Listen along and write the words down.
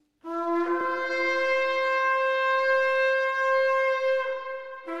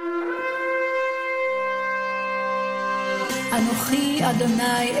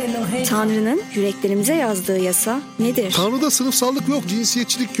Tanrı'nın yüreklerimize yazdığı yasa nedir? Tanrı'da sınıfsallık yok,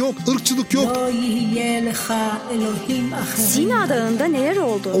 cinsiyetçilik yok, ırkçılık yok. Sina Dağı'nda neler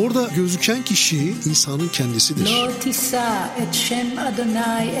oldu? Orada gözüken kişi insanın kendisidir.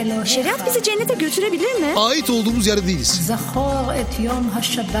 Şeriat bizi cennete götürebilir mi? Ait olduğumuz yerde değiliz.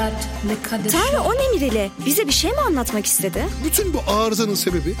 Tanrı o emir ile bize bir şey mi anlatmak istedi? Bütün bu arızanın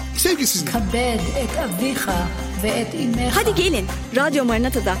sebebi sevgisizlik. Hadi gelin Radyo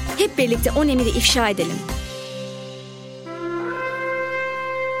Maranata'da hep birlikte o emiri ifşa edelim.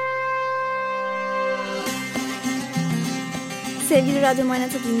 Sevgili Radyo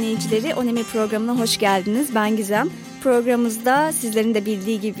Maranata dinleyicileri, Onemir programına hoş geldiniz. Ben Gizem. Programımızda sizlerin de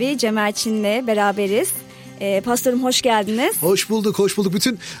bildiği gibi Cem Erçin'le beraberiz. Pastorum hoş geldiniz. Hoş bulduk, hoş bulduk.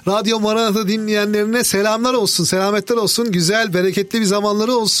 Bütün Radyo Maranata dinleyenlerine selamlar olsun, selametler olsun. Güzel, bereketli bir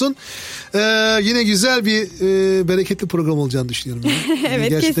zamanları olsun. Yine güzel bir bereketli program olacağını düşünüyorum. Evet,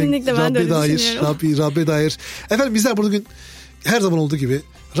 gerçekten kesinlikle ben de öyle düşünüyorum. Rabbe dair. Efendim bizler bugün her zaman olduğu gibi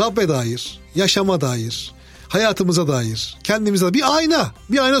Rabbe dair, yaşama dair, hayatımıza dair, kendimize dair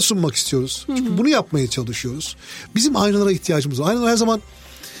bir ayna sunmak istiyoruz. Çünkü bunu yapmaya çalışıyoruz. Bizim aynalara ihtiyacımız var. Aynalar her zaman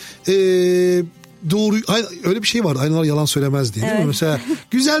doğru, öyle bir şey vardı, aynalar yalan söylemez diye, değil mi? Mesela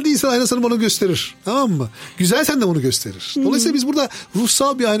güzel değilsen aynasını bana gösterir, tamam mı? Güzelsen de bunu gösterir. Dolayısıyla biz burada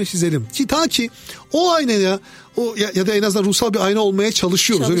ruhsal bir ayna çizelim ki ta ki o aynaya ya da en azından ruhsal bir ayna olmaya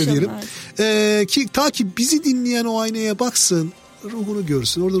çalışıyoruz, öyle diyelim. Evet. Ki ta ki bizi dinleyen o aynaya baksın, ruhunu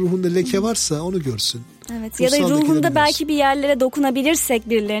görsün. Orada ruhunda leke varsa onu görsün. Evet, ya da ruhunda belki bir yerlere dokunabilirsek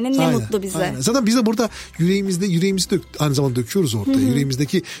birilerinin ne mutlu bize. Aynen. Zaten biz de burada yüreğimizi aynı zamanda döküyoruz ortaya.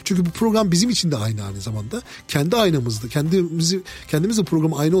 Yüreğimizdeki, çünkü bu program bizim için de aynı zamanda. Kendi aynamızda, kendimiz de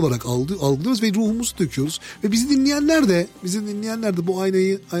programı ayna olarak algılıyoruz ve ruhumuzu döküyoruz. Ve bizi dinleyenler de bu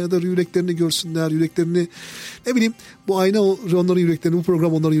aynada yüreklerini görsünler, yüreklerini, ne bileyim, bu ayna onların yüreklerini, bu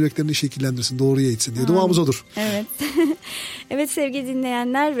program onların yüreklerini şekillendirsin, doğruya itsin diye duamız odur. Evet. Evet sevgili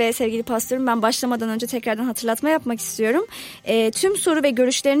dinleyenler ve sevgili pastorum, ben başlamadan önce tekrardan hatırlatma yapmak istiyorum. Tüm soru ve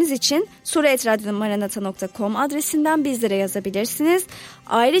görüşleriniz için soru@radyomaranata.com adresinden bizlere yazabilirsiniz.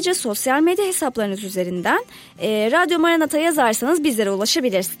 Ayrıca sosyal medya hesaplarınız üzerinden Radyo Maranata yazarsanız bizlere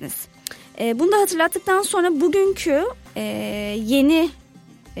ulaşabilirsiniz. Bunu da hatırlattıktan sonra bugünkü yeni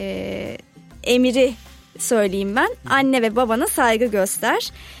emiri söyleyeyim ben. Anne ve babana saygı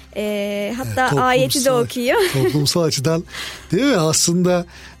göster. Hatta ayeti de okuyor. Toplumsal açıdan, değil mi? Aslında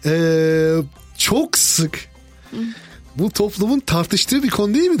çok sık bu toplumun tartıştığı bir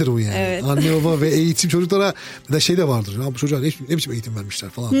konu değil midir bu yani? Evet. Anne baba ve eğitim, çocuklara da şey de vardır. Ya bu çocuğa ne biçim eğitim vermişler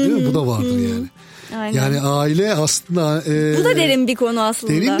falan, değil mi? Bu da vardır yani. Aynen. Yani aile aslında... bu da derin bir konu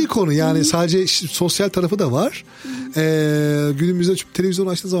aslında. Derin bir konu yani. Sadece sosyal tarafı da var. Günümüzde televizyon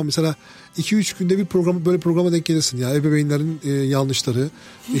açtığı zaman mesela 2-3 günde bir programa denk gelirsin ya. Ebeveynlerin yanlışları.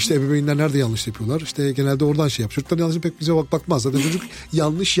 İşte ebeveynler nerede yanlış yapıyorlar? İşte genelde oradan şey yapıyor. Çocukların yanlışı pek bize bakmaz. Zaten çocuk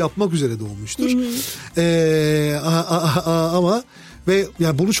yanlış yapmak üzere doğmuştur. Ama ve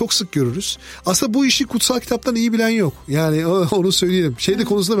yani bunu çok sık görürüz. Aslında bu işi kutsal kitaptan iyi bilen yok. Yani onu söyleyelim.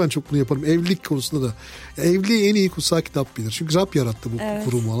 Konusunda ben çok bunu yaparım. Evlilik konusunda da. Evliliği en iyi kutsal kitap bilir. Çünkü Rab yarattı bu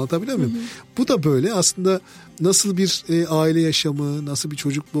kurumu, anlatabiliyor muyum? Bu da böyle aslında nasıl bir aile yaşamı, nasıl bir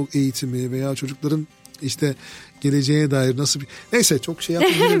çocukluk eğitimi veya çocukların işte geleceğe dair nasıl bir... Neyse çok şey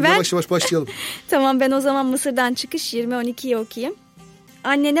yapmayalım. Yavaş yavaş başlayalım. Tamam, ben o zaman Mısır'dan çıkış 20-12'yi okuyayım.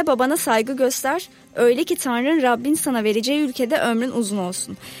 Annene babana saygı göster. Öyle ki Tanrı'nın, Rabbin sana vereceği ülkede ömrün uzun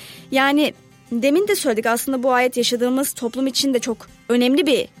olsun. Yani demin de söyledik, aslında bu ayet yaşadığımız toplum için de çok önemli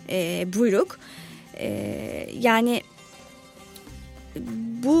bir buyruk. Yani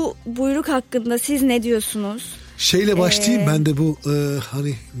bu buyruk hakkında siz ne diyorsunuz? Şeyle başlayayım ben de bu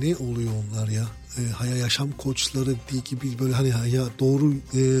hani ne oluyor onlar ya? Yaşam koçları gibi böyle hani doğru...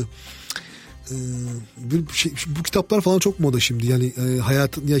 bu kitaplar falan çok moda şimdi, yani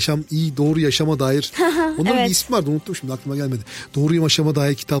doğru yaşama dair onların bir ismi vardı, unuttum şimdi, aklıma gelmedi. Doğru yaşama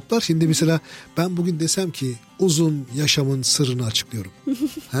dair kitaplar. Şimdi mesela ben bugün desem ki uzun yaşamın sırrını açıklıyorum.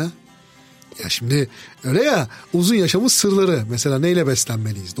 Ya şimdi öyle ya, uzun yaşamın sırları mesela, neyle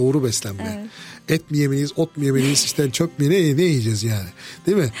beslenmeliyiz, doğru beslenme, et mi yemeliyiz, ot mu yemeliyiz, işte çöp mü, ne yiyeceğiz yani,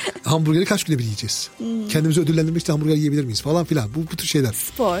 değil mi? Hamburgeri kaç günde bir yiyeceğiz? Kendimizi ödüllendirmek için hamburger yiyebilir miyiz falan filan, bu tür şeyler.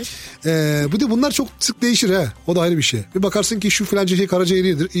 Spor. Bu da bunlar çok sık değişir o da ayrı bir şey. Bir bakarsın ki şu filanca şey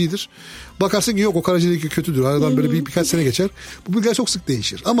karaciğeri iyidir. Bakarsın ki yok, o karaciğeri kötüdür. Aradan böyle birkaç sene geçer. Bu bilgiler çok sık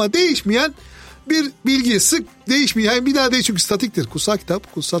değişir. Ama değişmeyen bir bilgi, sık değişmeyen, bir daha değil çünkü statiktir. Kutsal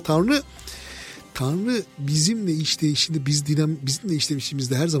kitap, kutsal Tanrı bizimle işleyişinde bizimle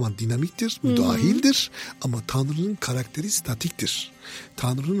işleyişimizde her zaman dinamiktir, müdahildir. Ama Tanrı'nın karakteri statiktir.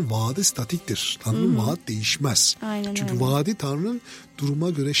 Tanrı'nın vaadi statiktir. Tanrı'nın vaadi değişmez. Aynen Çünkü öyle. vaadi Tanrı'nın duruma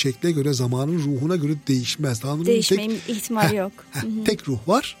göre, şekle göre, zamanın ruhuna göre değişmez. Tanrı'nın Değişme ihtimali yok. Tek ruh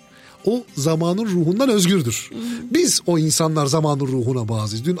var. O zamanın ruhundan özgürdür. Biz o insanlar zamanın ruhuna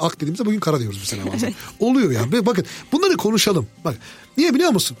bağlıyız. Dün ak dediğimizde bugün kara diyoruz mesela bazen. Oluyor yani. Bakın bunları konuşalım. Bak niye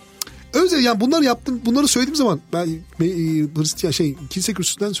biliyor musun? Yani bunları söylediğim zaman ben Hristiyan kilise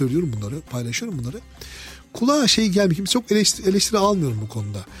kürsüsünden söylüyorum bunları, paylaşıyorum bunları. Kulağa gelmiyor. Kimse çok eleştiri almıyorum bu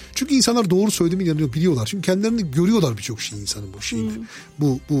konuda. Çünkü insanlar doğru söylediğimi inanıyor, biliyorlar. Çünkü kendilerini görüyorlar birçok insanın bu şeyinde.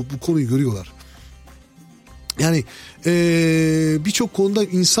 Bu konuyu görüyorlar. Yani birçok konuda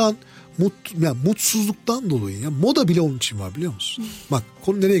insan mutsuzluktan dolayı ya moda bile onun için var biliyor musun? Bak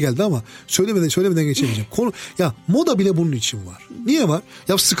konu nereye geldi ama söylemeden geçemeyeceğim. Moda bile bunun için var. Niye var?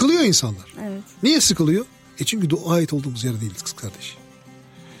 Ya sıkılıyor insanlar. Evet. Niye sıkılıyor? Çünkü ait olduğumuz yerde değiliz kız kardeş.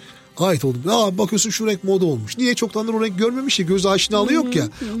 Ait olduğumuz. Bakıyorsun şu renk moda olmuş. Niye? Çoktandır o renk görmemiş ya. Göz aşinalığı yok ya.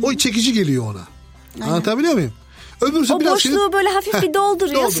 O çekici geliyor ona. Anlatabiliyor muyum? Öbürsü o biraz boşluğu böyle hafif bir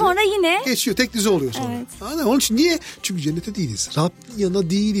dolduruyor. Sonra yine geçiyor, tek düze oluyor sonra. Evet. Onun için niye? Çünkü cennete değiliz. Rabbin yanında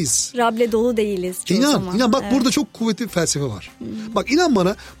değiliz. Rab'le dolu değiliz çoğu zaman. İnan bak burada çok kuvvetli bir felsefe var. Bak inan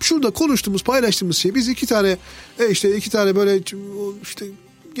bana şurada konuştuğumuz, paylaştığımız şey biz iki tane böyle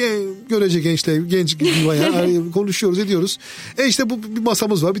görece genç gibi bayağı konuşuyoruz ediyoruz. Bu bir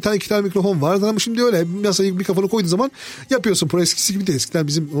masamız var. İki tane mikrofon var. Ama şimdi öyle masayı mikrofonu koyduğun zaman yapıyorsun. Eskisi gibi de eskiden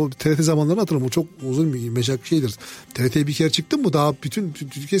bizim o TRT zamanlarını hatırlıyorum. O çok uzun bir mecak şeydir. TRT'ye bir kere çıktın mı daha bütün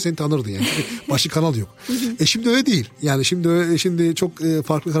Türkiye seni tanırdı yani. Çünkü başka kanal yok. Şimdi öyle değil. Yani şimdi çok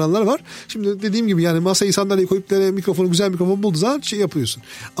farklı kanallar var. Şimdi dediğim gibi yani masayı sandalyeyi koyup güzel mikrofon bulduğun zaman yapıyorsun.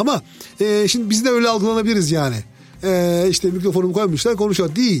 Ama şimdi biz de öyle algılanabiliriz yani. Mikrofonumu koymuşlar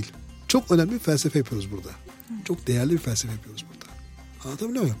konuşuyor. Değil. Çok önemli bir felsefe yapıyoruz burada. Çok değerli bir felsefe yapıyoruz burada.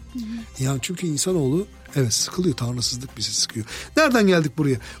 Anlatabiliyor muyum? Yani çünkü insanoğlu sıkılıyor. Tanrısızlık bizi sıkıyor. Nereden geldik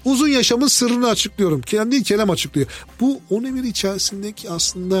buraya? Uzun yaşamın sırrını açıklıyorum. Kendi kelam açıklıyor. Bu 10 emir içerisindeki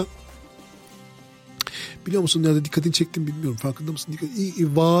aslında biliyor musun nerede dikkatini çektim bilmiyorum. Farkında mısın?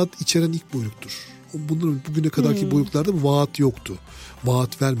 Vaat içeren ilk buyruktur. Bunların bugüne kadarki buyruklarda vaat yoktu.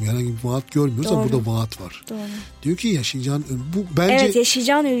 Vaat vermiyor. Herhangi bir vaat görmüyoruz. Doğru. Ama burada vaat var. Doğru. Diyor ki yaşayacağın bence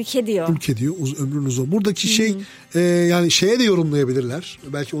yaşayacağın ülke diyor. Ülke diyor. Ömrün uzun. Buradaki yani şeye de yorumlayabilirler.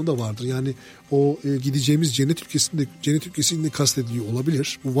 Belki onda vardır. Yani o gideceğimiz cennet ülkesinde kastediliyor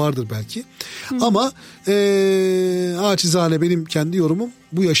olabilir. Bu vardır belki. Ama acizane benim kendi yorumum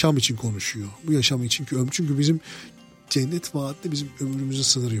bu yaşam için konuşuyor. Bu yaşam için çünkü bizim cennet vaatinde bizim ömrümüzün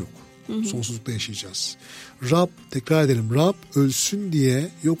sınırı yok. Sonsuzlukta yaşayacağız. Tekrar edelim. Rab ölsün diye,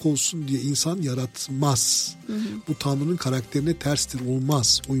 yok olsun diye insan yaratmaz. Bu Tanrı'nın karakterine terstir,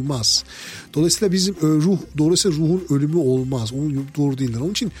 olmaz, uymaz. Dolayısıyla bizim ruhun ölümü olmaz. Onun doğru değildir.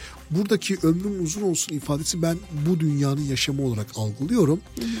 Onun için buradaki ömrüm uzun olsun ifadesi ben bu dünyanın yaşamı olarak algılıyorum.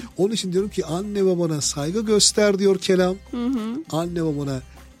 Onun için diyorum ki anne babana saygı göster diyor kelam. Anne babana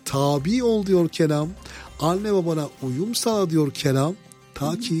tabi ol diyor kelam. Anne babana uyum sağla diyor kelam.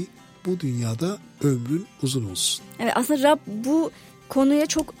 Ta ki bu dünyada ömrün uzun olsun. Evet, aslında Rab bu konuya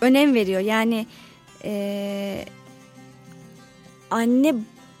çok önem veriyor. Yani anne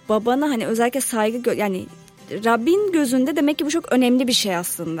babana hani özellikle saygı yani Rabbin gözünde demek ki bu çok önemli bir şey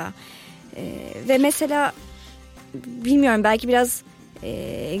aslında. Ve mesela bilmiyorum belki biraz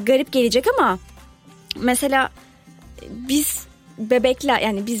garip gelecek ama mesela biz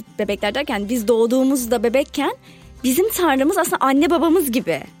bebekler derken biz doğduğumuzda bebekken bizim Tanrımız aslında anne babamız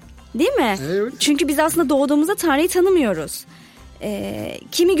gibi. Değil mi? Evet. Çünkü biz aslında doğduğumuzda Tanrı'yı tanımıyoruz.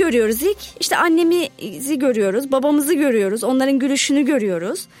 Kimi görüyoruz ilk? İşte annemizi görüyoruz, babamızı görüyoruz, onların gülüşünü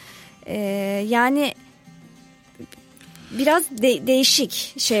görüyoruz. Yani biraz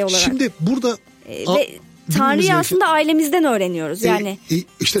değişik şey olarak. Şimdi burada ve Tanrı'yı aslında ailemizden öğreniyoruz. Yani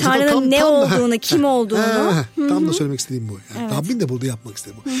işte Tanrı'nın ne olduğunu, kim olduğunu. Tam da söylemek istediğim bu. Yani evet. Rabbin de burada yapmak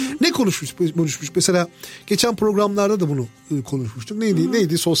istedi bu. Ne konuşmuş? Mesela geçen programlarda da bunu konuşmuştuk.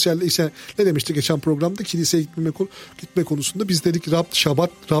 Neydi? Sosyal ne demişti geçen programda? Kiliseye gitme konusunda biz dedik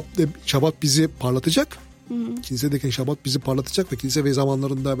Şabat bizi parlatacak. Kilisedeyken Şabat bizi parlatacak ve kilise ve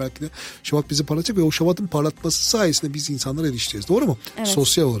zamanlarında belki de Şabat bizi parlatacak ve o Şabat'ın parlatması sayesinde biz insanlara erişeceğiz. Doğru mu? Evet.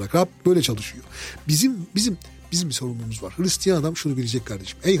 Sosyal olarak Rab böyle çalışıyor. Bizim bir sorumluluğumuz var. Hristiyan adam şunu bilecek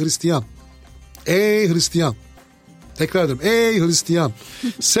kardeşim. Ey Hristiyan. Tekrar ederim. Ey Hristiyan.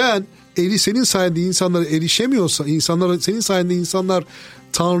 Senin sayende insanlara erişemiyorsa, senin sayende insanlar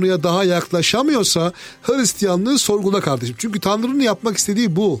Tanrı'ya daha yaklaşamıyorsa Hristiyanlığı sorgula kardeşim. Çünkü Tanrı'nın yapmak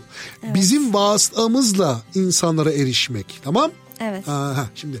istediği bu. Evet. Bizim vasıtamızla insanlara erişmek. Tamam? Evet.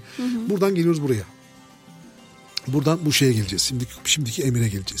 Şimdi buradan geliyoruz buraya. Buradan bu şeye geleceğiz. Şimdiki emire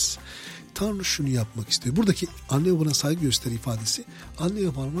geleceğiz. Tanrı şunu yapmak istiyor. Buradaki anne babana saygı göster ifadesi, anne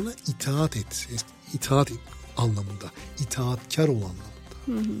ve babana itaat et. İtaat et anlamında. İtaatkar ol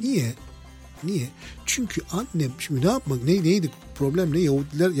anlamında. Niye? Çünkü annem şimdi ne yapmak? Neydi? Problem ne?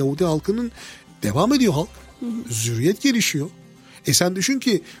 Yahudi halkının devam ediyor halk. Zürriyet gelişiyor. Sen düşün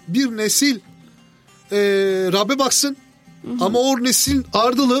ki bir nesil Rabbe baksın. Ama o neslin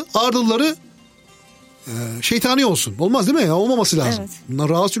ardılları şeytani olsun. Olmaz değil mi? Ya, olmaması lazım. Evet. Bunlar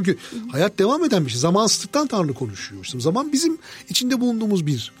rahatsız çünkü hayat devam eden bir şey. Zamansızlıktan Tanrı konuşuyor. İşte zaman bizim içinde bulunduğumuz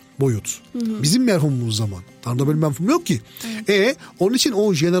bir boyut. Bizim merhumumuz zaman. Tanrı'da böyle merhum yok ki. Onun için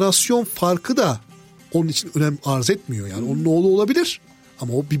o jenerasyon farkı da onun için önem arz etmiyor. Yani onun oğlu olabilir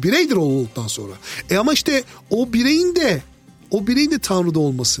ama o bir bireydir olduktan sonra. Ama işte o bireyin de Tanrı'da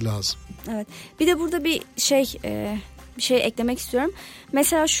olması lazım. Evet. Bir de burada bir şey eklemek istiyorum.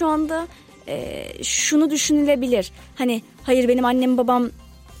 Mesela şu anda şunu düşünülebilir. Hani hayır benim annem babam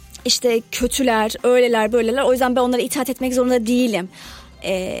işte kötüler, öyleler, böyleler. O yüzden ben onlara itaat etmek zorunda değilim.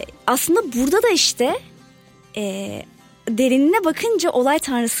 Aslında burada da işte derinine bakınca olay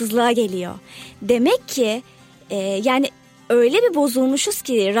tanrısızlığa geliyor. Demek ki yani öyle bir bozulmuşuz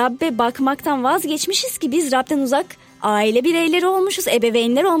ki Rabbe bakmaktan vazgeçmişiz ki biz Rab'den uzak aile bireyleri olmuşuz,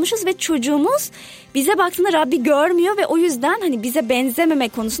 ebeveynler olmuşuz ve çocuğumuz bize baktığında Rabbi görmüyor ve o yüzden hani bize benzememe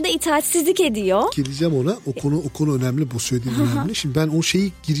konusunda itaatsizlik ediyor. Geleceğim ona. O konu önemli. Bu söylediğin önemli. Şimdi ben o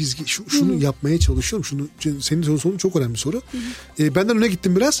şeyi şunu yapmaya çalışıyorum. Senin sorun çok önemli soru. Benden öne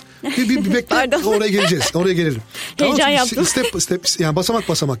gittim biraz. Bir bekle. Oraya geleceğiz. Oraya gelelim. Heyecan yaptım. Step yani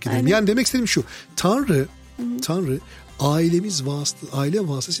basamak gidelim. Yani demek istediğim şu. Tanrı aile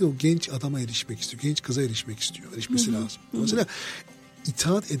vasıtasıyla o genç adama erişmek istiyor. Genç kıza erişmek istiyor. Erişmesi lazım. Mesela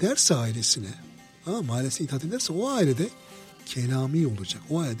itaat ederse ailesine, ailesine itaat ederse o ailede kelami olacak.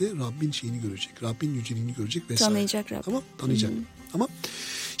 O ailede Rabbin şeyini görecek. Rabbin yüceliğini görecek vesaire. Tanıyacak Rabbin. Tamam, tanıyacak. Ama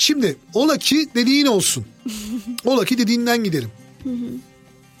şimdi ola ki dediğin olsun. Ola ki dediğinden gidelim.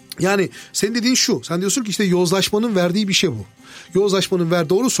 Yani senin dediğin şu. Sen diyorsun ki işte yozlaşmanın verdiği bir şey bu. Yozlaşmanın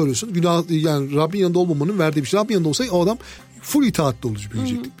doğru soruyorsun. Günah yani Rabbin yanında olmamanın verdiği bir şey. Rabbin yanında olsa o adam full itaatli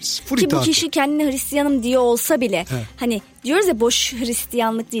olacaktık biz. Full ki itaatli. Bu kişi kendine Hristiyanım diyor olsa bile hani diyoruz ya boş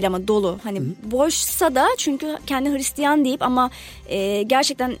Hristiyanlık değil ama dolu. Hani boşsa da çünkü kendi Hristiyan deyip ama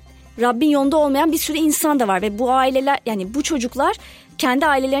gerçekten Rabbin yolunda olmayan bir sürü insan da var ve bu aileler yani bu çocuklar kendi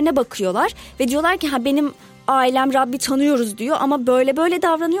ailelerine bakıyorlar ve diyorlar ki benim ailem Rabbi tanıyoruz diyor ama böyle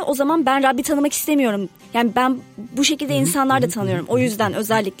davranıyor. O zaman ben Rabbi tanımak istemiyorum. Yani ben bu şekilde insanlar da tanıyorum. O yüzden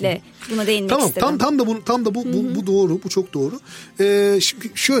özellikle buna değinmek istedim. Tam da bu doğru. Bu çok doğru.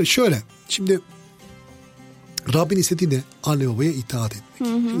 Şimdi şöyle. Şimdi Rabbin istediği ne? Anne babaya itaat etmek.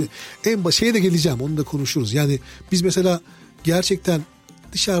 Şimdi en şeye de geleceğim. Onu da konuşuruz. Yani biz mesela gerçekten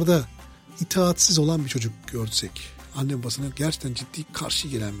dışarıda itaatsiz olan bir çocuk görsek, anne babasına gerçekten ciddi karşı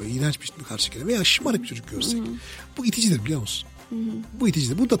gelen böyle iğrenç bir şekilde karşı gelen veya şımarık bir çocuk görsek bu iticidir biliyor musun? Bu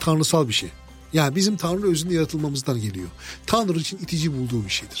iticidir. Bu da tanrısal bir şey. Yani bizim Tanrı özünde yaratılmamızdan geliyor. Tanrı için itici bulduğu bir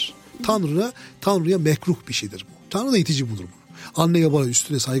şeydir. Tanrı'ya mekruh bir şeydir bu. Tanrı da itici bulur bunu. Anne babaya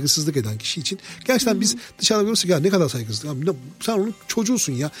üstüne saygısızlık eden kişi için gerçekten biz dışarıda görürsek ya ne kadar saygısızlık. Ya, sen onun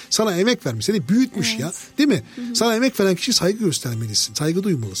çocuğusun ya. Sana emek vermiş. Seni büyütmüş ya. Değil mi? Sana emek veren kişi saygı göstermelisin. Saygı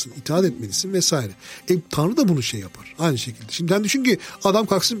duymalısın. İtaat etmelisin vesaire. Tanrı da bunu yapar. Aynı şekilde. Şimdi sen düşün ki adam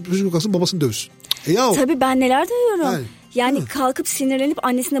çocuk kalksın babasını dövsün. Tabii ben neler duyuyorum. Yani kalkıp sinirlenip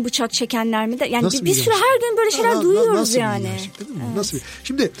annesine bıçak çekenler mi de? Yani bir sürü her gün böyle şeyler duyuyoruz nasıl yani. Nasıl?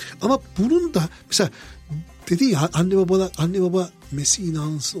 Şimdi ama bunun da mesela dedi ya anne baba Mesih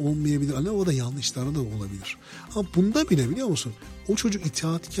inançlısı olmayabilir. Anne baba da yanlışları da olabilir. Ama bunda bile biliyor musun? O çocuk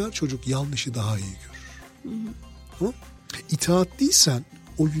itaatkar çocuk yanlışı daha iyi görür. Tamam? İtaatliysen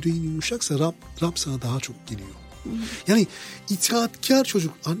o yüreğin yumuşaksa Rab sana daha çok geliyor. Yani itaatkar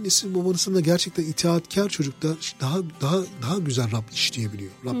çocuk annesi babasında gerçekten itaatkar çocuk da daha güzel Rab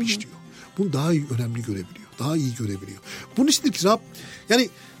işleyebiliyor. Rab işliyor. Bunu daha iyi önemli görebiliyor. Daha iyi görebiliyor. Bunun için ki Rab yani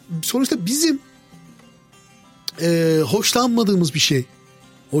sonuçta bizim hoşlanmadığımız bir şey.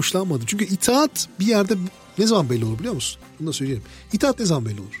 Hoşlanmadım. Çünkü itaat bir yerde ne zaman belli olur biliyor musun? Bunu da söyleyeyim. İtaat ne zaman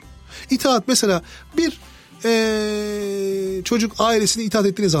belli olur? İtaat mesela bir çocuk ailesine itaat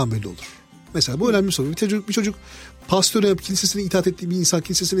ettiği ne zaman belli olur? Mesela bu önemli bir soru. Bir çocuk pastöre, kilisesine itaat ettiği bir insan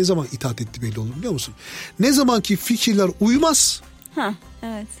kilisesine ne zaman itaat ettiği belli olur biliyor musun? Ne zaman ki fikirler uymaz.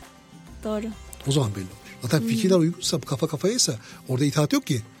 Evet. Doğru. O zaman belli olur. Zaten fikirler uygunsa, kafa kafayaysa orada itaat yok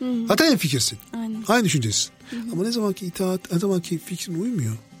ki. Zaten en fikirsin. Aynen. Aynı düşüncesin. Ama ne zaman ki fikrin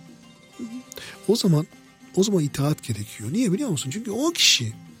uymuyor. O zaman itaat gerekiyor. Niye biliyor musun? Çünkü o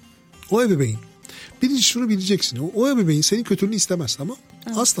kişi, o ebeveyn Birinci şunu bileceksin. O ebeveyn senin kötülüğünü istemez, tamam mı?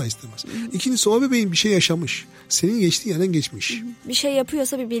 Evet. Asla istemez. İkincisi o ebeveyn bir şey yaşamış. Senin geçtiğin yerden geçmiş. Bir şey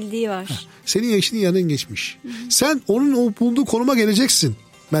yapıyorsa bir bildiği var. Senin geçtiğin yerden geçmiş. Sen onun o bulduğu konuma geleceksin.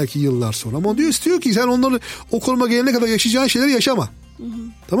 Belki yıllar sonra. Ama istiyor ki sen onları o konuma gelene kadar yaşayacağın şeyleri yaşama.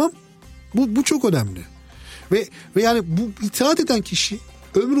 Tamam? Bu çok önemli. Ve yani bu itaat eden kişi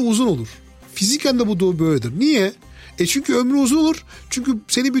ömrü uzun olur. Fiziken de bu böyledir. Niye? Çünkü ömrü uzun olur. Çünkü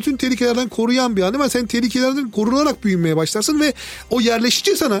seni bütün tehlikelerden koruyan bir anne var. Sen tehlikelerden korunarak büyümeye başlarsın ve o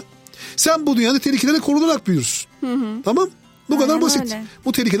yerleşince sana sen bu dünyada tehlikelerden korunarak büyürsün. Tamam? Bu kadar basit. Öyle.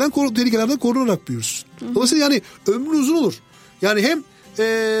 Bu tehlikelerden korunarak büyürsün. Dolayısıyla yani ömrün uzun olur. Yani hem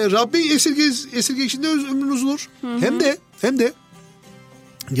Rabbin esirgeyişinde ömrün uzun olur. Hem de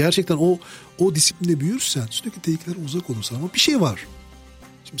gerçekten o disiplinde büyürsen sürekli tehlikelere uzak olursan. Ama bir şey var.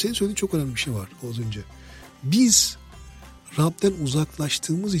 Şimdi senin söylediğin çok önemli bir şey var az önce. Biz Rab'den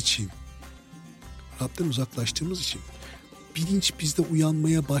uzaklaştığımız için bilinç bizde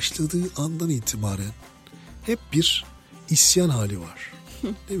uyanmaya başladığı andan itibaren hep bir isyan hali var.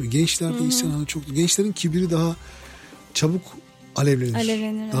 Değil mi? Gençlerde isyan hali çok. Gençlerin kibri daha çabuk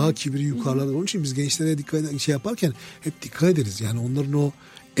alevlenir. Daha kibri yukarılardır. Onun için biz gençlere yaparken hep dikkat ederiz. Yani onların o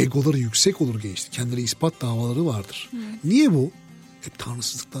egoları yüksek olur gençlik. Kendileri ispat davaları vardır. Niye bu? Hep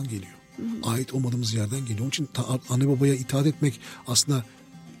tanrısızlıktan geliyor. Ait olmadığımız yerden geliyor. Onun için anne babaya itaat etmek aslında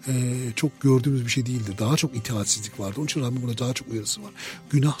çok gördüğümüz bir şey değildir. Daha çok itaatsizlik vardır. Onun için Rabbim burada daha çok uyarısı var.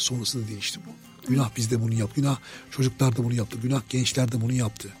 Günah sonrasında değişti bu. Günah bizde bunu yaptı. Günah çocuklar da bunu yaptı. Günah gençler de bunu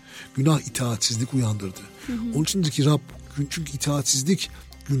yaptı. Günah itaatsizlik uyandırdı. Onun içindir ki Rab, çünkü itaatsizlik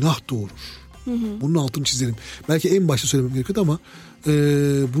günah doğurur. Bunun altını çizelim. Belki en başta söylemem gerekiyordu ama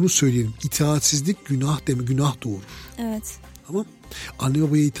bunu söyleyelim. İtaatsizlik günah doğurur. Evet. Tamam. Anne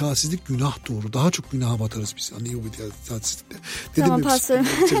babaya itaatsizlik günah doğurur. Daha çok günaha batarız biz anne babaya itaatsizlikle. Tamam pastörüm.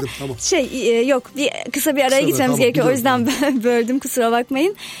 Tamam. Yok kısa bir araya gitmemiz gerekiyor. O yüzden böldüm, kusura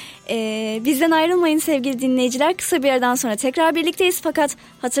bakmayın. Bizden ayrılmayın sevgili dinleyiciler. Kısa bir aradan sonra tekrar birlikteyiz. Fakat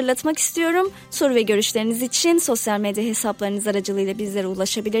hatırlatmak istiyorum. Soru ve görüşleriniz için sosyal medya hesaplarınız aracılığıyla bizlere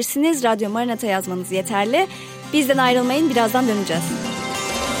ulaşabilirsiniz. Radyo Maranata yazmanız yeterli. Bizden ayrılmayın. Birazdan döneceğiz.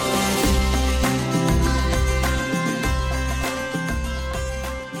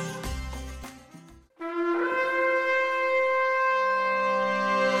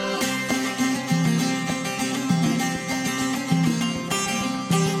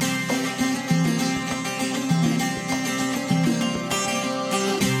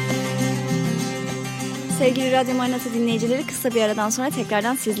 Sevgili Radyo Maranata dinleyicileri, kısa bir aradan sonra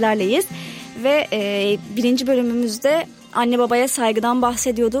tekrardan sizlerleyiz. Ve birinci bölümümüzde anne babaya saygıdan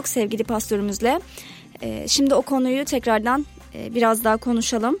bahsediyorduk sevgili pastörümüzle. Şimdi o konuyu tekrardan biraz daha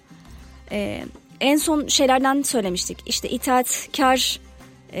konuşalım. En son şeylerden söylemiştik. İşte itaatkar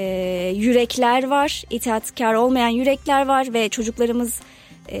yürekler var, itaatkar olmayan yürekler var ve çocuklarımız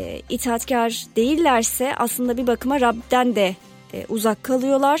itaatkar değillerse aslında bir bakıma Rab'den de uzak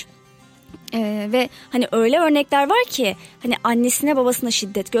kalıyorlar. Ve hani öyle örnekler var ki hani annesine babasına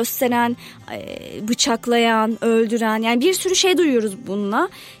şiddet gösteren, bıçaklayan, öldüren, yani bir sürü şey duyuyoruz bununla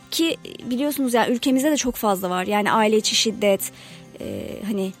ki biliyorsunuz ya, ülkemizde de çok fazla var. Yani aile içi şiddet,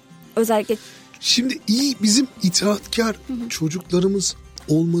 hani özellikle. Şimdi iyi bizim itaatkar çocuklarımız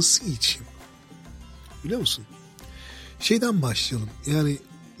olması için, biliyor musun? Şeyden başlayalım. Yani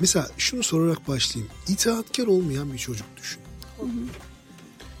mesela şunu sorarak başlayayım. İtaatkar olmayan bir çocuk düşün.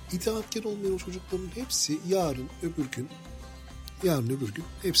 İtaatkar olmayan o çocukların hepsi yarın öbür gün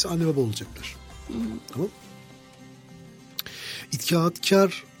hepsi anne baba olacaklar. Tamam.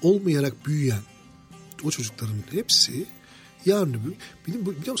 İtaatkar olmayarak büyüyen o çocukların hepsi yarın öbür gün,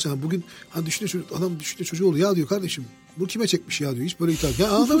 biliyor musun? Yani bugün adam düşünüyor çocuğu oluyor. Ya diyor kardeşim, bu kime çekmiş ya diyor. Hiç böyle itaat.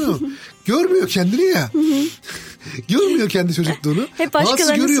 Ya anlamıyor. Görmüyor kendini ya. Görmüyor kendi çocukluğunu. Hep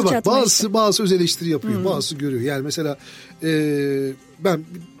bazısı görüyor bak. Bazı öz eleştiri yapıyor. Bazısı görüyor. Yani mesela ben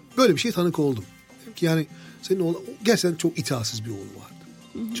böyle bir şey tanık oldum. Dedim ki yani senin oğlan gerçekten çok itaatsiz bir oğlu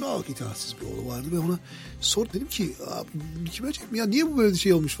vardı. Çok itaatsiz bir oğlu vardı ve ona sordum, dedim ki abi kime çekmiş ya, niye bu böyle bir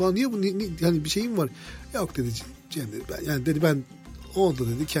şey olmuş falan, niye bu yani bir şeyim var. Yok dedi Cem dedi, ben onda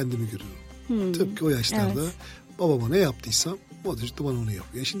dedi kendimi görüyorum. Tıpkı o yaşlarda babama ne yaptıysam o da bana onu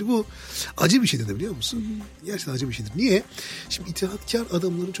yapıyor. Yani şimdi bu acı bir şeydir de, biliyor musun? Gerçekten acı bir şeydir. Niye? Şimdi itaatkar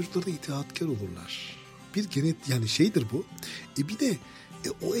adamların çocukları da itaatkar olurlar. Bir yani şeydir bu. Bir de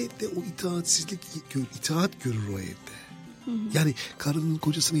o evde o itaat görür o evde. Yani karının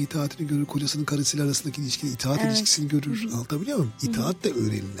kocasına itaatini görür, kocasının karısıyla arasındaki ilişkide itaat ilişkisini görür. Anlatabiliyor muyum? İtaat da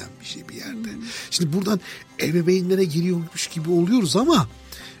öğrenilen bir şey bir yerde. Şimdi buradan ebeveynlere giriyormuş gibi oluyoruz ama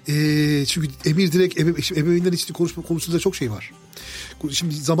çünkü emir direkt ebeveynler için konuşma konusunda çok şey var.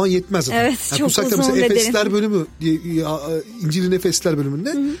 şimdi zaman yetmez zaten. Evet, yani çok Kutsak'ta uzun mesela ve Efesler derin. bölümü, İncil'in Efesler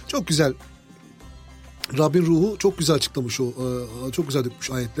bölümünde çok güzel. Rabbin ruhu çok güzel açıklamış çok güzel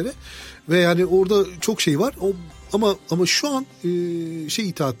dökmüş ayetlere ve yani orada çok şey var ama şu an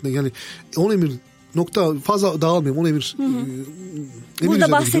itaatine yani 10 emir nokta fazla dağılmayayım 10 emir emir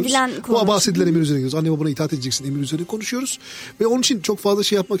burada bahsedilen konu. Bu bahsedilen emir üzerine gidiyoruz. Anne babana itaat edeceksin emir üzerine konuşuyoruz ve onun için çok fazla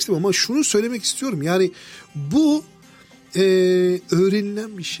şey yapmak istemiyorum ama şunu söylemek istiyorum yani bu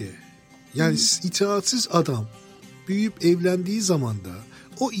öğrenilen bir şey yani itaatsiz adam büyüyüp evlendiği zaman da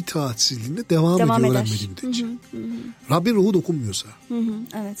o itaatsizliğinde devam ediyor öğrenmediği müddetçe. Rabbin ruhu dokunmuyorsa.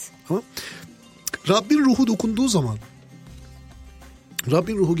 Evet. Ama Rabbin ruhu dokunduğu zaman,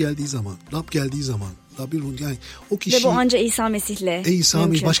 Rabbin ruhu geldiği zaman, Rab geldiği zaman, Rabbin ruhu yani o kişi... Ve bu ancak İsa Mesih'le İsa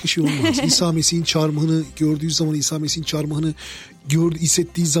Mesih başka şey olmaz. İsa Mesih'in çarmıhını gördüğü zaman, İsa Mesih'in çarmıhını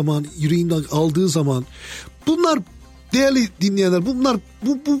hissettiği zaman, yüreğinden aldığı zaman bunlar değerli dinleyenler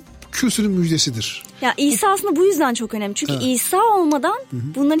bu kürsünün müjdesidir. Ya İsa aslında bu yüzden çok önemli. Çünkü İsa olmadan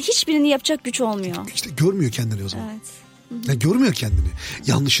bunların hiçbirini yapacak güç olmuyor. İşte görmüyor kendini o zaman. Evet. Yani görmüyor kendini.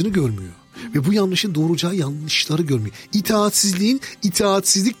 Yanlışını görmüyor. Ve bu yanlışın doğuracağı yanlışları görmüyor.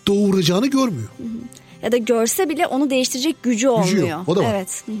 İtaatsizlik doğuracağını görmüyor. Ya da görse bile onu değiştirecek gücü olmuyor. Yok. O da var.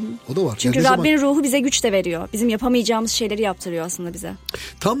 Evet. O da var. Çünkü yani Rabbin ruhu bize güç de veriyor. Bizim yapamayacağımız şeyleri yaptırıyor aslında bize.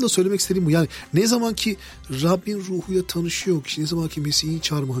 Tam da söylemek istediğim bu. Yani ne zaman ki Rabbin ruhuyla tanışıyor kişi, ne zaman ki Mesih'in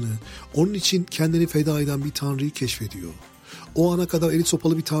çarmıhını, onun için kendini feda eden bir Tanrı'yı keşfediyor. O ana kadar eli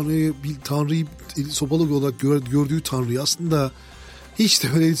sopalı bir Tanrı'yı eli sopalı olarak gördüğü Tanrı'yı aslında hiç de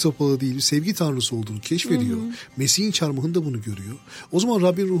öyle eli sopalı değil. Bir sevgi Tanrısı olduğunu keşfediyor. Mesih'in çarmıhında bunu görüyor. O zaman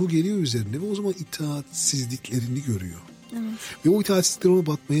Rabbin ruhu geliyor üzerine ve o zaman itaatsizliklerini görüyor. Evet. Ve o itaatsizlikler ona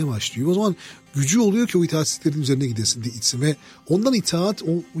batmaya başlıyor. O zaman gücü oluyor ki o itaatsizliklerin üzerine gitsin ve ondan itaat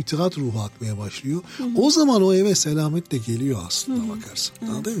ruhu akmaya başlıyor. O zaman o eve selamet de geliyor aslında bakarsan.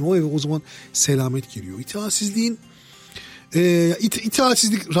 Anladın mı? O eve o zaman selamet geliyor.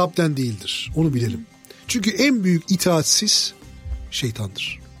 İtaatsizlik Rab'den değildir. Onu bilelim. Çünkü en büyük itaatsiz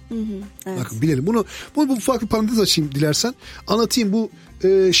şeytandır. Evet. Bakın bilelim. Bunu ufak bir parantez açayım dilersen. Anlatayım bu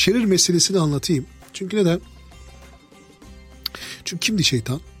şerir meselesini anlatayım. Çünkü neden? Çünkü kimdi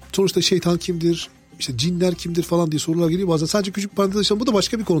şeytan? Sonuçta şeytan kimdir? İşte cinler kimdir falan diye sorular geliyor bazen. Sadece küçük parantez açalım. Bu da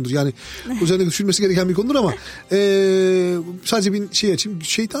başka bir konudur. Yani üzerine düşünmesi gereken bir konudur ama sadece bir şey açayım.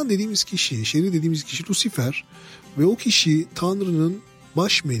 Şeytan dediğimiz kişi, şerir dediğimiz kişi Lucifer ve o kişi Tanrı'nın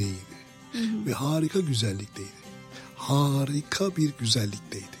baş meleğiydi. Ve harika güzellikteydi. Harika bir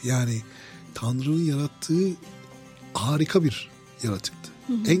güzellikteydi. Yani Tanrı'nın yarattığı harika bir yaratıktı.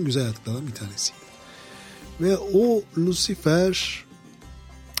 En güzel yaratıklardan bir tanesiydi. Ve o Lucifer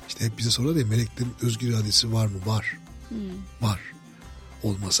işte hep bize sorar ya meleklerin özgür iradesi var mı? Var. Var.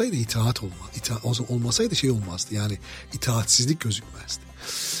 Olmasaydı itaat olmaz. Olmasaydı şey olmazdı. Yani itaatsizlik gözükmezdi.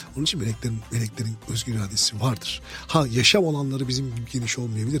 Onun için meleklerin özgür iradesi vardır. Yaşam alanları bizim gibi geniş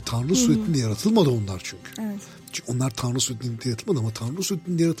olmayabilir. Tanrı suretinde yaratılmadı onlar çünkü. Evet. Çünkü onlar Tanrı suretinde yaratılmadı ama Tanrı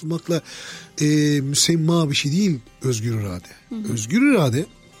suretinde yaratılmakla müsemma bir şey değil özgür irade.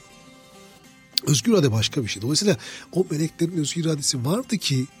 Özgür irade başka bir şey. Dolayısıyla o meleklerin özgür iradesi vardı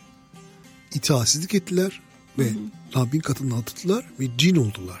ki itaatsizlik ettiler ve Rabbin katından atıldılar ve cin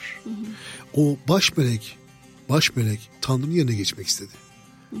oldular. O baş melek Tanrı'nın yerine geçmek istedi.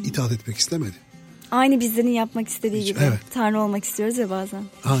 İtaat etmek istemedi. Aynı bizlerin yapmak istediği gibi. Evet. Tanrı olmak istiyoruz ya bazen.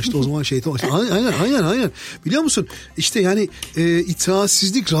 İşte o zaman şeytan. Aynen. Biliyor musun? İşte yani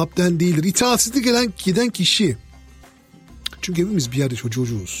itaatsizlik Rab'den değildir. İtaatsizlik giden kişi. Çünkü hepimiz bir yerde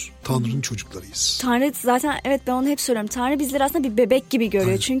çocuğuz. Tanrı'nın çocuklarıyız. Tanrı zaten evet ben onu hep söylüyorum. Tanrı bizleri aslında bir bebek gibi görüyor.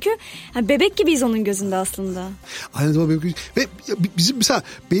 Aynen. Çünkü bebek gibiyiz onun gözünde aslında. Aynen zamanda bebek gibi. Ve bizim mesela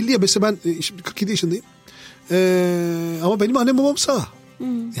belli ya mesela ben şimdi 47 yaşındayım. Ama benim annem babam sağ.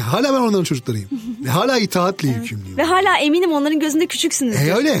 Hala ben onların çocuklarıyım. Ve hala itaatle yükümlüyüm. Ve hala eminim onların gözünde küçüksünüz.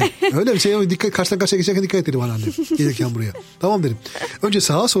 Öyle bir şey. Karşıdan karşıya geçerken dikkat et dedim annem. Gelirken buraya. Tamam dedim. Önce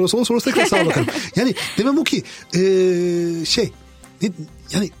sağa sonra sola sonra tekrar sağa bakarım. Yani demem o ki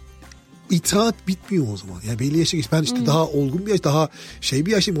yani itaat bitmiyor o zaman. Yani belli yaşa geç. Ben işte daha olgun bir yaş, daha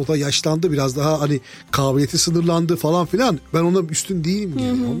bir yaşlıyım. O da yaşlandı biraz daha hani kabiliyeti sınırlandı falan filan. Ben ona üstün değilim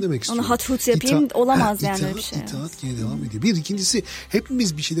yani. Onu demek istiyorum. Onu hat yapayım olamaz yani öyle bir şey. İtaat yine devam ediyor. İkincisi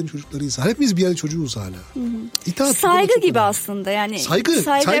hepimiz bir şeylerin çocuklarıyız. Hepimiz bir yerde çocuğuz hala. İtaat saygı gibi aslında yani. Saygı evet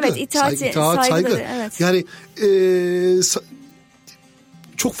saygı. Evet. Yani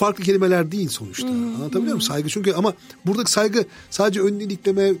çok farklı kelimeler değil sonuçta. Anlatabiliyor muyum? Saygı çünkü ama buradaki saygı sadece önünü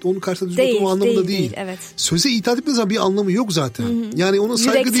dikleme, onun karşısında düzgün oturma anlamında değil. Evet. Söze itaat ettiğiniz zaman bir anlamı yok zaten. Yani ona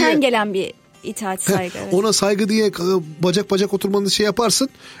saygı yürekten diye. gelen bir İtaat, saygı. Evet. Ona saygı diye bacak bacak oturmanı şey yaparsın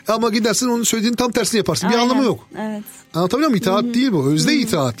ama gidersin onun söylediğinin tam tersini yaparsın. Bir anlamı yok. Evet. Anlatabiliyor muyum? İtaat değil bu. Özde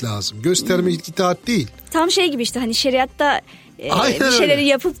itaat lazım. Gösterme itaat değil. Tam şey gibi işte hani şeriatta bir şeyleri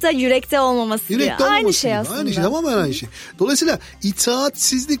yapıp da yürekte olmaması gibi. Aynı şey aslında. Aynı şey, tamamen aynı şey. Dolayısıyla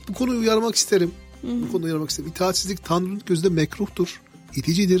itaatsizlik, bu konuyu uyarmak isterim. Bu konuyu uyarmak isterim. İtaatsizlik Tanrı'nın gözünde mekruhtur,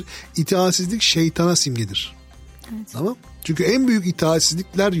 iticidir. İtaatsizlik şeytana simgedir. Evet. Tamam? Çünkü en büyük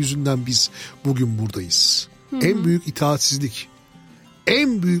itaatsizlikler yüzünden biz bugün buradayız. En büyük itaatsizlik.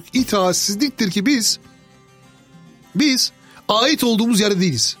 En büyük itaatsizliktir ki biz ait olduğumuz yerde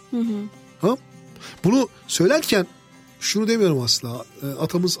değiliz. Tamam? Bunu söylerken şunu demiyorum asla.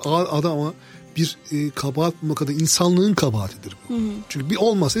 Atamız adama bir kabahat bulmak adına insanlığın kabahatidir bu. Çünkü bir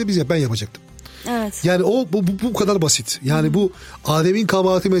olmasaydı ben yapacaktım. Evet. Yani bu kadar basit. Yani bu Adem'in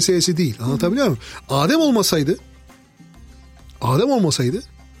kabahati meselesi değil. Anlatabiliyor muyum? Adem olmasaydı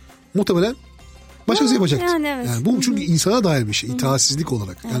muhtemelen başkası yapacaktı. Yani, evet. Yani bu çünkü insana dair bir şey. İtaatsizlik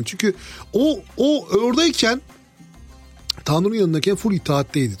olarak. Evet. Yani çünkü o oradayken Tanrı'nın yanındayken full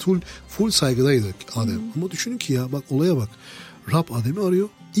itaatteydi. Full saygıdaydı Adem. Ama düşünün ki ya bak olaya bak. Rab Adem'i arıyor.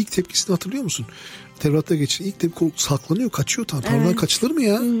 İlk tepkisini hatırlıyor musun? Tevrat'ta geçen ilk tepki saklanıyor, kaçıyor. Tanrı'dan kaçılır mı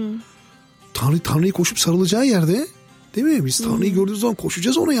ya? Tanrı'yı koşup sarılacağı yerde, değil mi? Biz Tanrı'yı gördüğümüz zaman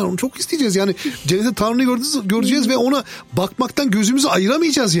koşacağız ona yani. Onu çok isteyeceğiz yani. Cennette Tanrı'yı göreceğiz ve ona bakmaktan gözümüzü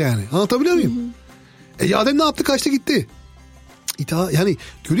ayıramayacağız yani. Anlatabiliyor muyum? Adem ne yaptı? Kaçtı gitti. Yani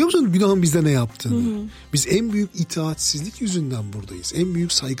görüyor musun günahın bizde ne yaptığını? Biz en büyük itaatsizlik yüzünden buradayız. En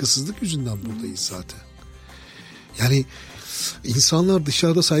büyük saygısızlık yüzünden buradayız zaten. Yani insanlar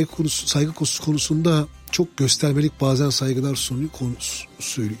dışarıda saygı konusunda çok göstermelik bazen saygılar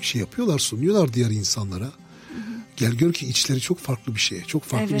sunuyorlar diğer insanlara. Gel gör ki içleri çok farklı bir şey. Çok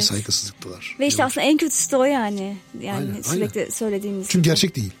farklı bir saygısızlıktalar. Ve işte aslında en kötüsü de o yani. Yani sürekli söylediğimiz. Çünkü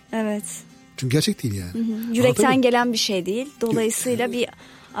gerçek değil. Evet. Çünkü gerçek değil yani. Yürekten gelen bir şey değil. Dolayısıyla bir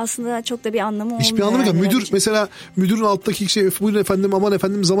aslında çok da bir anlamı olmuyor. Hiçbir anlamı yok. Müdür mesela müdürün alttaki şey buyurun efendim aman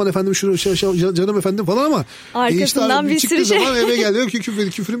efendim zaman efendim şunu canım efendim falan ama arkasından bir sürü şey. Zaman eve geldi ki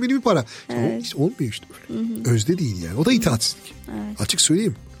küfürün benim bir para. İşte olmuyor işte böyle. Özde değil yani. O da itaatsizlik. Açık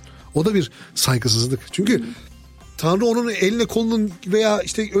söyleyeyim. O da bir saygısızlık. Çünkü Tanrı onun eline kolunun veya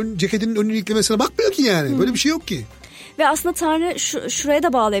işte ceketinin önünü iliklemesine bakmıyor ki yani. Böyle bir şey yok ki. Ve aslında Tanrı şuraya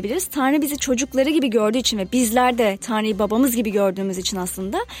da bağlayabiliriz. Tanrı bizi çocukları gibi gördüğü için ve bizler de Tanrı'yı babamız gibi gördüğümüz için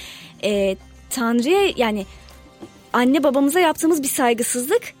aslında Tanrı'ya yani anne babamıza yaptığımız bir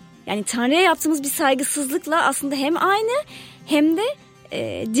saygısızlık yani Tanrı'ya yaptığımız bir saygısızlıkla aslında hem aynı hem de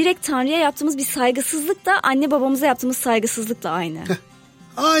direkt Tanrı'ya yaptığımız bir saygısızlık da anne babamıza yaptığımız saygısızlıkla aynı.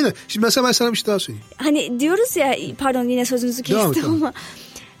 Aynen. Şimdi mesela ben sana bir şey daha söyleyeyim. Hani diyoruz ya pardon yine sözünüzü kestim ama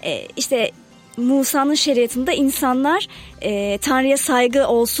işte Musa'nın şeriatında insanlar Tanrı'ya saygı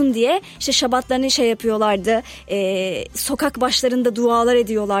olsun diye işte şabatlarını şey yapıyorlardı. Sokak başlarında dualar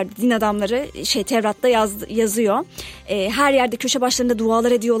ediyorlardı. Din adamları Tevrat'ta yazıyor. Her yerde köşe başlarında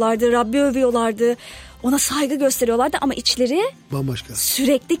dualar ediyorlardı. Rabbi övüyorlardı. Ona saygı gösteriyorlardı ama içleri bambaşka.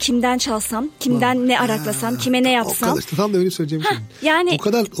 Sürekli kimden çalsam, kimden ne araklasam, kime ne yapsam. O kadar işte tam da öyle söyleyeceğim şey. Yani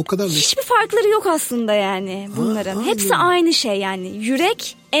o kadar hiçbir farkları yok aslında yani bunların. Hepsi aynı şey yani.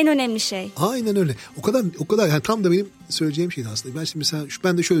 Yürek en önemli şey. Aynen öyle. O kadar yani tam da benim söyleyeceğim şeydi aslında. Ben şimdi mesela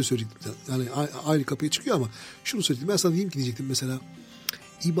ben de şöyle söyleyecektim. Yani aynı kapıya çıkıyor ama şunu söyleyecektim. Ben sana diyeyim ki diyecektim mesela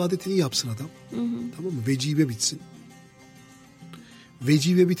ibadetini yapsın adam. Tamam mı? Vecibe bitsin.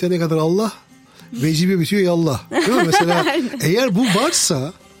 Vecibe bitene kadar Allah, vecibe bitiyor yallah. Değil mi? Mesela eğer bu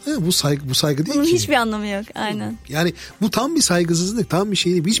varsa bu saygı değil bunun ki. Hiçbir anlamı yok. Aynen. Yani bu tam bir saygısızlık, tam bir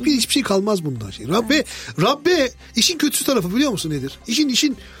şey değil. Hiçbir şey kalmaz bundan şey. Rabbe işin kötüsü tarafı biliyor musun nedir?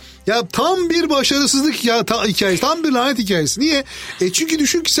 İşin ya tam bir başarısızlık ya hikayesi, tam bir lanet hikayesi. Niye? Çünkü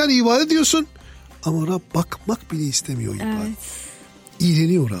düşün ki sen ibadet ediyorsun ama Rab bakmak bile istemiyor ibadet. Evet.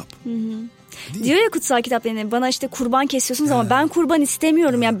 İğreniyor Rab. Diyor ya kutsal kitap yani bana işte kurban kesiyorsunuz ama ben kurban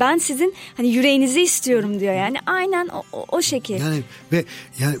istemiyorum yani ben sizin hani yüreğinizi istiyorum diyor yani aynen o şekil.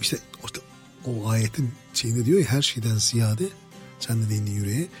 Yani işte o ayetin şeyinde diyor ya her şeyden ziyade sen de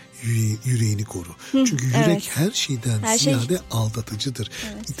değindin yüreğini koru. Çünkü yürek her şeyden ziyade aldatıcıdır.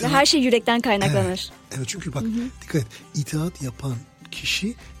 Evet. Ve her şey yürekten kaynaklanır. Evet çünkü bak dikkat et itaat yapan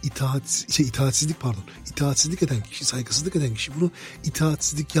kişi itaatsizlik eden kişi, saygısızlık eden kişi bunu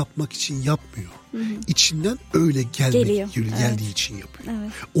itaatsizlik yapmak için yapmıyor. İçinden öyle geldiği için yapıyor.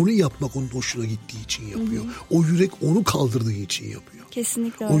 Evet. Onu yapmak onun hoşuna gittiği için yapıyor. O yürek onu kaldırdığı için yapıyor.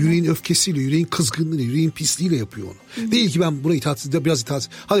 Kesinlikle öyle. O yüreğin öfkesiyle, yüreğin kızgınlığıyla, yüreğin pisliğiyle yapıyor onu. Değil ki ben buna biraz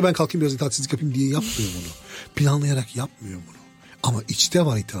itaatsizlik, hadi ben kalkayım biraz itaatsizlik yapayım diye yapmıyor bunu. Planlayarak yapmıyor bunu. Ama içte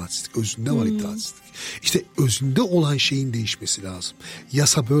var itaatsizlik, özünde var itaatsizlik. İşte özünde olan şeyin değişmesi lazım.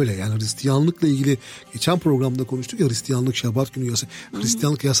 Yasa böyle, yani Hristiyanlıkla ilgili geçen programda konuştuk ya, Hristiyanlık Şabat günü yasa.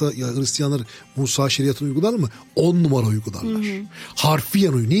 Hristiyanlık yasa, ya Hristiyanlar Musa şeriatını uygular mı? 10 numara uygularlar.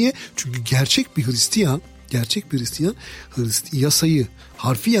 Harfiyen uygular. Niye? Çünkü gerçek bir Hristiyan yasayı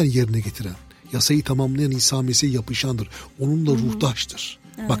harfiyen yerine getiren, yasayı tamamlayan İsa Mesih'e yapışandır. Onunla ruhtaştır.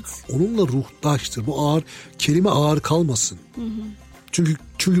 Evet. Bak, onunla ruhtaştır. Bu ağır kelime ağır kalmasın.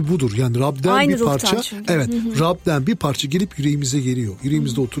 Çünkü budur. Yani Rab'den aynı bir parça. Evet. Rab'den bir parça gelip yüreğimize geliyor.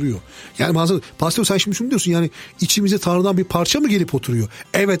 Yüreğimizde oturuyor. Yani bazen pastör sen şimdi şunu diyorsun, yani içimize Tanrı'dan bir parça mı gelip oturuyor?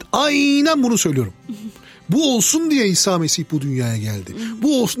 Evet, aynen bunu söylüyorum. Bu olsun diye İsa Mesih bu dünyaya geldi.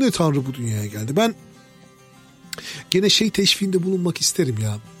 Bu olsun diye Tanrı bu dünyaya geldi. Ben gene teşviğinde bulunmak isterim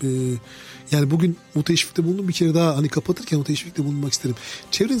ya. Yani bugün bu teşvikte bulundum, bir kere daha hani kapatırken o teşvikte bulunmak isterim.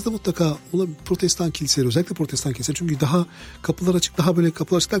 Çevrenizde mutlaka protestan kiliseleri, özellikle protestan kiliseleri, çünkü daha kapılar açık, daha böyle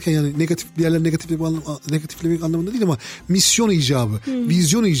kapılar açık derken yani bir yerler negatiflemek anlamında değil ama misyon icabı,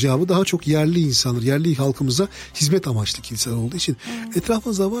 vizyon icabı daha çok yerli insanlar, yerli halkımıza hizmet amaçlı kiliseler olduğu için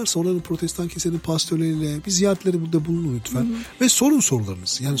etrafınızda varsa onların protestan kilisenin pastörleriyle bir ziyaretleri burada bulunun lütfen. Ve sorun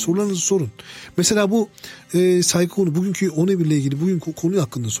sorularınızı. Yani sorularınızı sorun. Mesela bu saygı konu, bugünkü ONEBİR'le ilgili bugün konu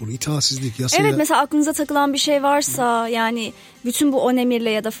hakkında sorun. İtaatsizlik, yasaya. Evet, mesela aklınıza takılan bir şey varsa, yani bütün bu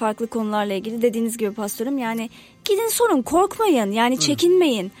ONEBİR'le ya da farklı konularla ilgili dediğiniz gibi pastörüm, yani gidin sorun, korkmayın, yani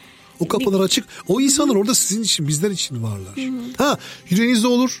çekinmeyin. O kapılar açık. O insanlar orada sizin için, bizler için varlar. Ha, yüreğinizde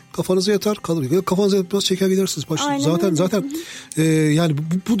olur, kafanıza yatar, kalır. Kafanıza yatmaz, çeker gidersiniz. Zaten yani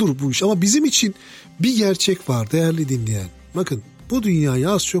budur bu iş. Ama bizim için bir gerçek var değerli dinleyen. Bakın, bu dünyayı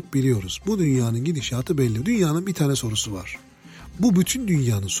az çok biliyoruz. Bu dünyanın gidişatı belli. Dünyanın bir tane sorusu var. Bu bütün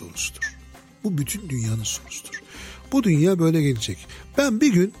dünyanın sorusudur. Bu dünya böyle gelecek. Ben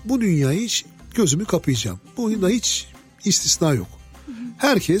bir gün bu dünyayı hiç gözümü kapayacağım. Bunda hiç istisna yok.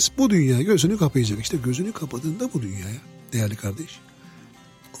 Herkes bu dünyaya gözünü kapayacak. İşte gözünü kapadığında bu dünyaya değerli kardeş,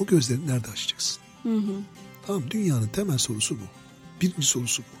 o gözlerini nerede açacaksın? Tamam, dünyanın temel sorusu bu. Birinci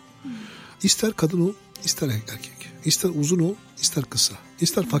sorusu bu. İster kadın ol, ister erkek. İster uzun ol, ister kısa.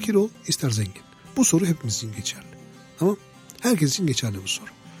 İster fakir ol, ister zengin. Bu soru hepimiz için geçerli. Tamam? Herkes için geçerli bu soru.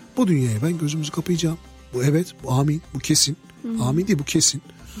 Bu dünyaya ben gözümüzü kapayacağım. Bu evet, bu amin, bu kesin. Amin değil, bu kesin.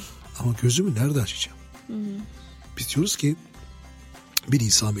 Ama gözümü nerede açacağım? Biz diyoruz ki bir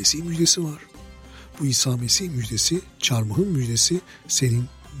İsa Mesih müjdesi var. Bu İsa Mesih müjdesi, çarmıhın müjdesi, senin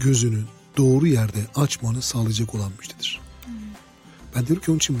gözünü doğru yerde açmanı sağlayacak olan müjdedir. Ben diyorum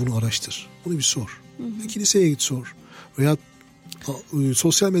ki onun için bunu araştır. Bunu bir sor. Kiliseye git sor. Veya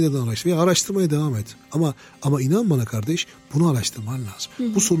sosyal medyadan araştır. Veya araştırmaya devam et. Ama inan bana kardeş, bunu araştırman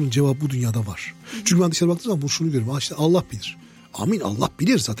lazım. Bu sorunun cevabı bu dünyada var. Çünkü ben dışarı baktığım zaman şunu görüyorum. İşte Allah bilir. Amin, Allah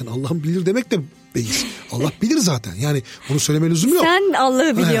bilir zaten. Allah'ın bilir demek de değil. Allah bilir zaten. Yani bunu söyleme lüzum yok. Sen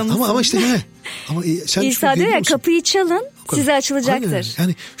Allah'ı biliyor musun? Ama işte ne? Ama sen İsa diyor ya, kapıyı çalın, size açılacaktır. Aynen.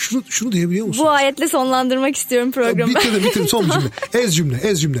 Yani şunu diyebiliyor musun? Bu ayetle sonlandırmak istiyorum programı. Bitirdim son cümle.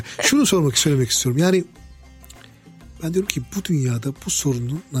 Ez cümle. Şunu söylemek istiyorum. Yani ben diyorum ki bu dünyada bu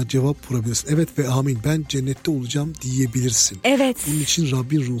sorununa cevap bulabilirsin. Evet ve amin, ben cennette olacağım diyebilirsin. Evet. Bunun için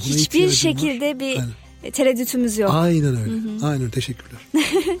Rabbin ruhuna ihtiyacın var. Hiçbir şekilde bir tereddütümüz yok. Aynen öyle. Aynen, teşekkürler.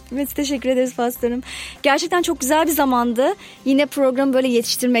 Evet, teşekkür ederiz pastörüm. Gerçekten çok güzel bir zamandı. Yine programı böyle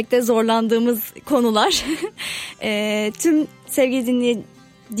yetiştirmekte zorlandığımız konular. Tüm sevgili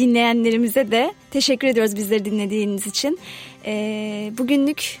dinleyenlerimize de teşekkür ediyoruz bizleri dinlediğiniz için.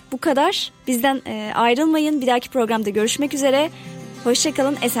 Bugünlük bu kadar. Bizden ayrılmayın. Bir dahaki programda görüşmek üzere. Hoşça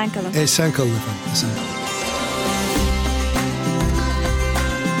kalın, esen kalın. Esen kalın efendim. Esen kalın.